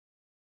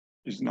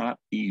 is not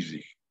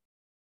easy.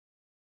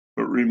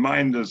 But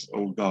remind us,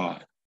 oh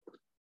God,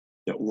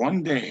 that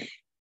one day,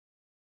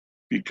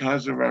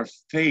 because of our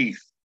faith,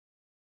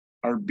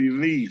 our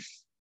belief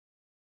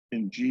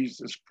in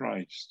Jesus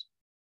Christ,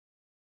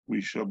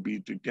 we shall be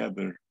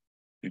together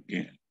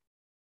again.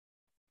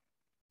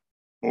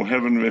 Oh,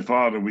 Heavenly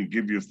Father, we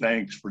give you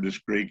thanks for this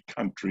great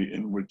country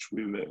in which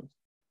we live.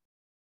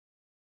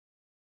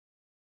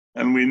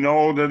 And we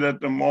know that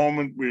at the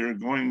moment we are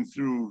going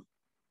through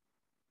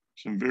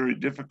some very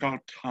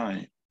difficult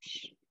times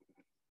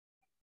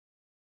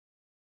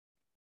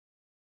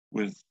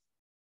with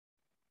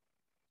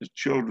the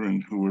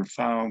children who were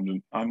found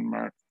in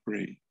unmarked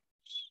graves.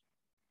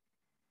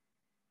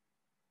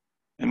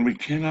 And we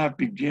cannot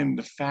begin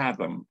to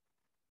fathom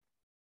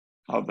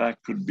how that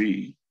could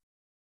be.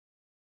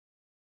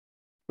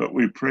 But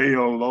we pray,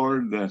 oh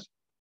Lord, that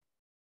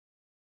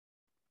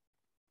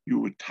you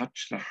would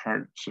touch the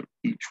hearts of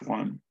each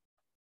one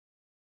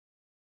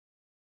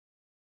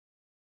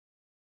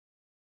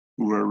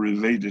who are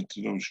related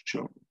to those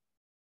children.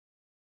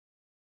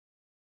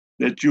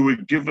 That you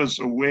would give us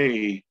a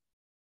way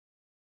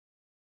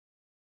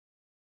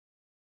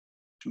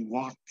to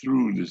walk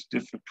through this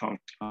difficult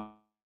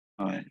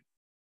time,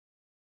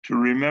 to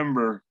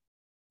remember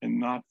and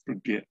not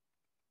forget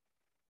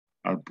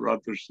our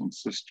brothers and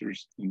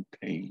sisters in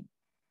pain.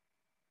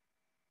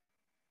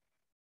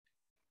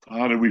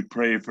 Father, we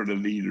pray for the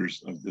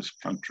leaders of this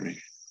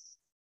country,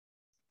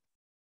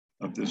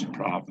 of this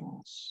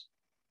province,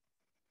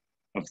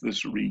 of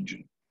this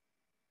region,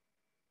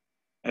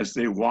 as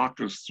they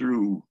walk us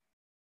through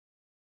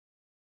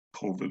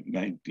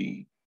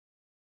COVID-19.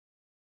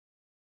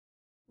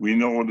 We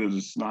know that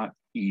it's not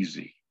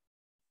easy.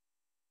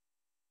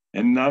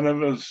 And none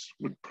of us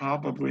would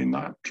probably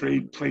not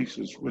trade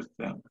places with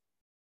them.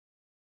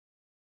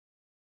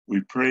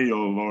 We pray,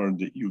 oh Lord,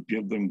 that you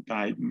give them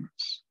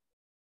guidance,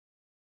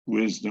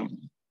 wisdom,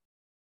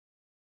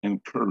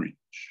 and courage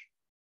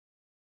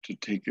to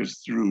take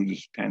us through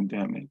this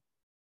pandemic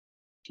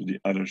to the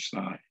other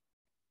side.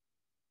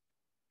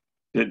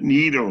 That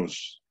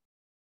needles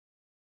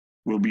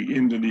will be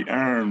into the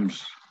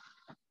arms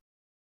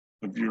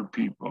of your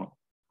people,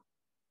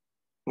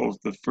 both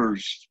the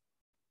first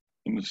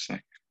and the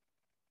second,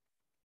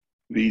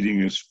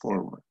 leading us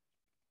forward.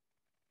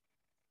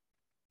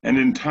 And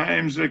in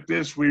times like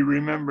this, we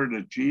remember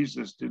that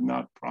Jesus did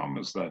not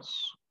promise us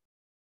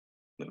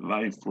that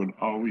life would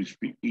always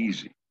be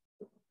easy.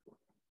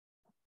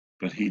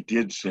 But he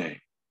did say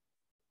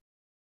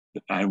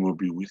that I will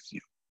be with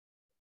you.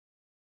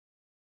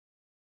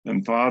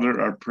 And Father,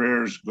 our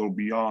prayers go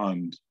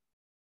beyond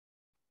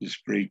this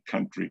great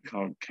country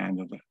called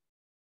Canada.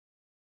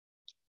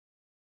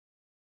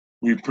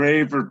 We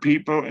pray for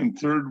people in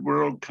third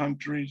world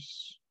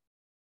countries.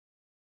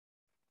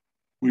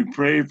 We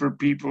pray for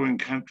people in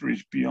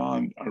countries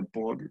beyond our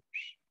borders,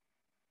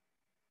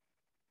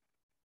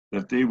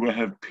 that they will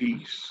have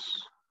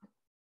peace,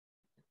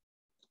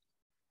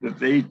 that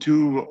they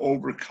too will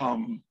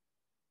overcome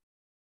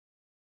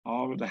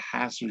all of the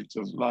hazards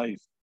of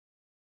life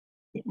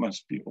that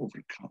must be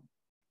overcome.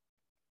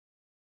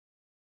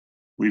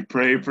 We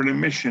pray for the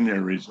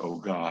missionaries, oh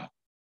God,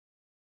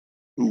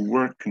 who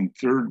work in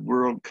third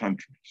world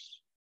countries,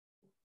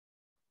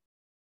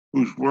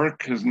 whose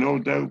work has no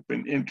doubt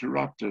been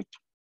interrupted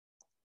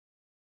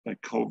by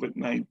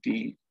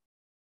COVID-19.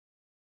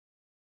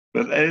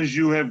 But as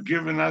you have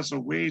given us a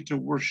way to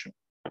worship,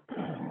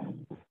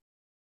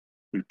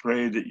 we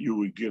pray that you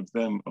would give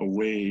them a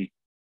way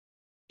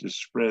to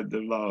spread the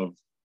love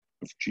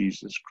of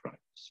Jesus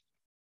Christ.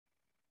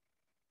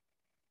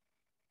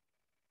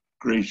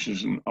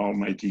 Gracious and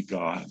almighty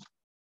God,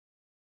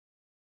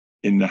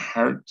 in the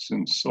hearts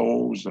and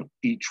souls of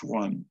each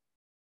one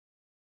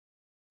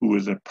who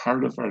is a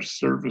part of our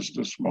service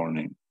this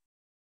morning,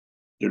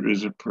 there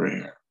is a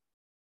prayer.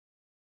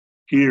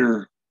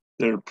 Hear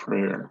their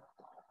prayer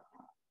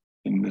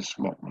in this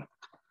moment.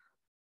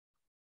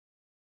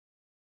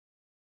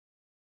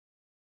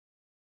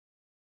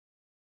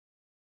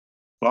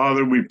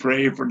 Father, we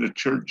pray for the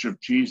Church of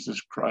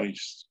Jesus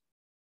Christ,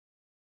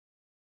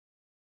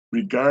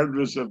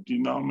 regardless of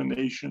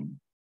denomination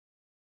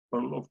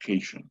or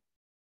location.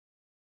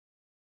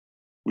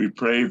 We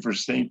pray for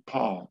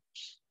StPauls,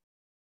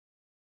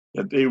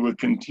 that they will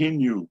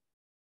continue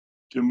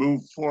to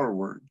move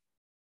forward,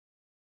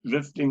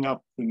 lifting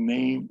up the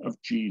name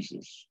of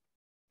Jesus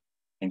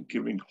and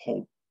giving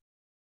hope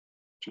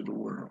to the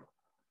world.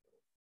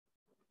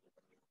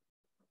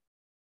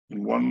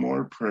 And one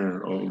more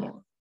prayer, oh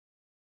Lord.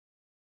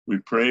 We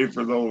pray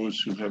for those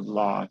who have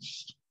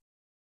lost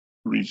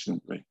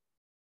recently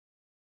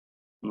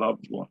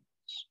loved ones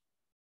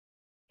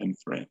and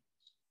friends,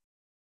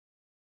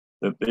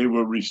 that they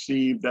will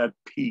receive that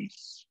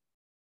peace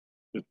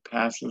that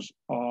passes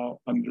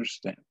all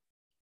understanding.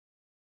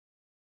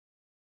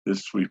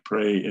 This we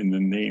pray in the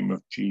name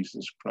of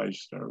Jesus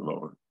Christ our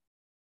Lord.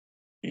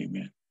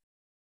 Amen.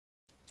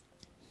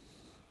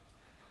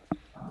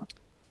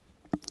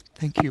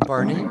 Thank you,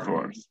 Barney.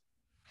 Forth.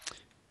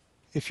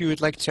 If you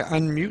would like to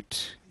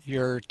unmute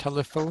your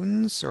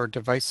telephones or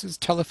devices,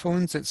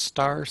 telephones at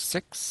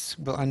 *6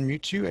 will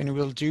unmute you, and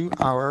we'll do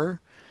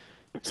our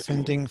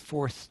sending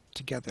forth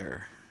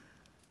together,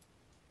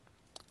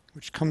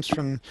 which comes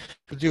from,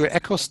 we'll do an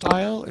echo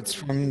style. It's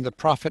from the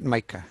prophet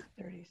Micah.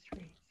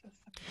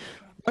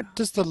 What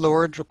does the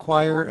Lord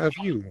require of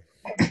you?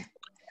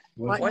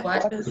 What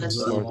does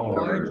the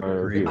Lord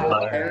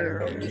require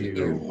of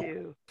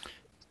you?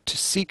 To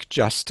seek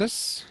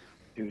justice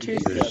To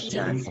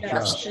seek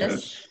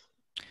justice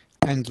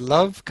and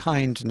love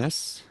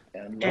kindness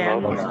and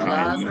love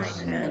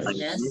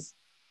kindness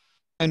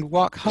and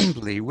walk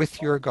humbly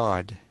with your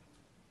God.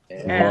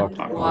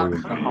 and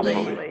walk humbly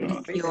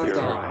with your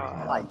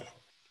God.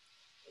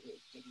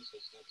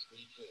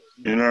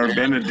 In our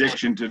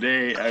benediction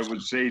today, I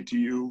would say to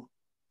you,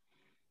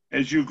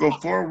 as you go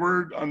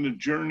forward on the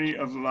journey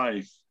of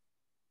life,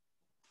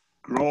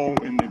 grow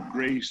in the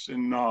grace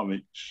and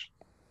knowledge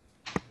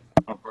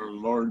of our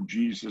Lord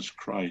Jesus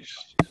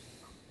Christ,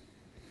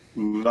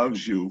 who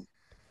loves you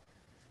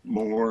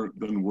more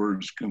than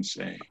words can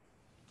say.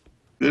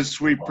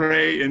 This we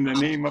pray in the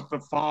name of the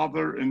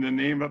Father, in the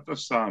name of the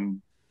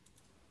Son,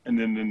 and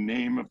in the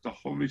name of the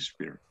Holy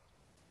Spirit.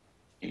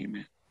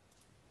 Amen.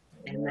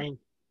 Amen.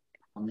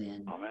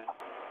 Amen.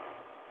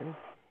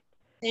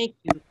 Thank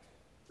you.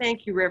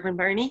 Thank you, Reverend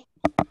Barney.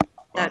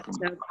 That's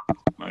Welcome.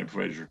 My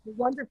pleasure.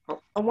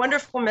 a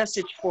wonderful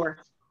message for